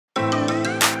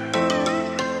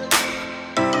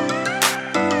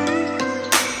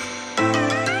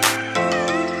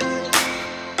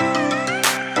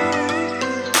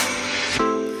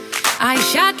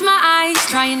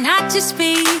to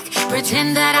speak,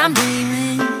 pretend that I'm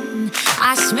dreaming.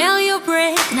 I smell your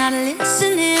breath, not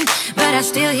listening, but I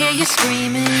still hear you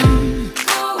screaming.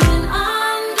 Going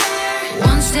under.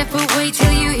 One step away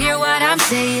till you hear what I'm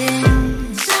saying.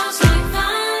 Sounds like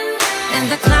thunder. And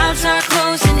the clouds are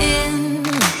closing in.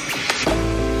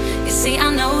 You see, I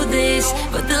know this,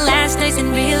 but the last days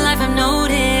in real life I've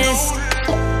noticed.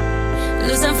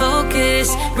 Losing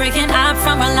focus, breaking up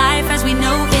from our life as we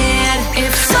know it.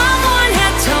 If someone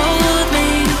had told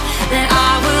me that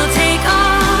I will take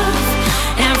off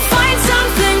and find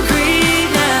something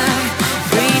greener,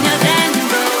 greener than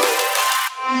gold.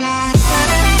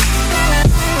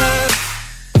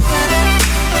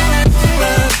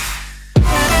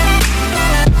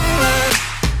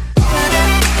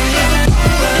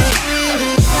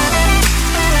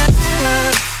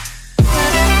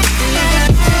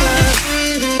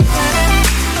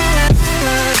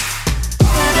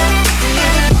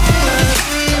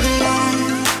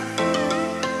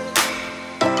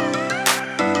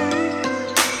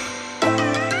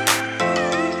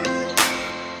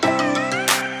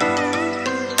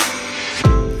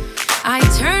 I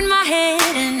turn my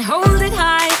head and hold it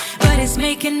high, but it's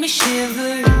making me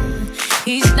shiver.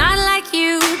 He's not like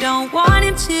you, don't want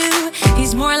him to.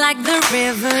 He's more like the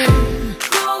river,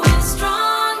 growing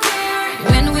stronger.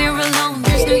 When we're alone,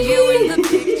 there's no you in the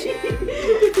picture.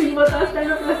 Tem que botar as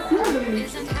pernas pra cima, Domingo.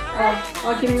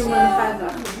 Ó, que minha irmã faz, ó.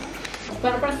 As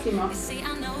pernas pra cima, ó.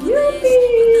 Yupi!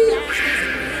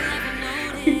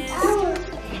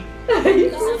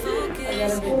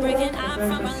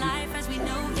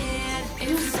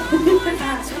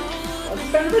 As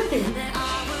pernas pra cima.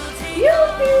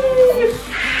 Yupi!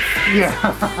 Yeah.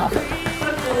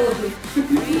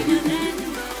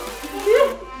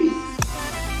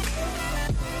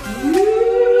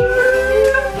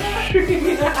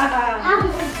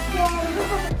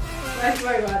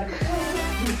 Vai agora.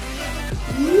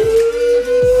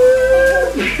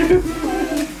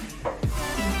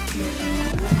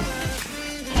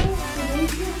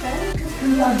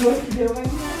 A dor que deu, vai.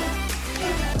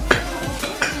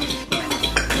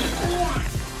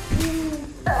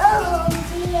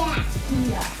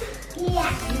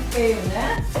 Que feio, né?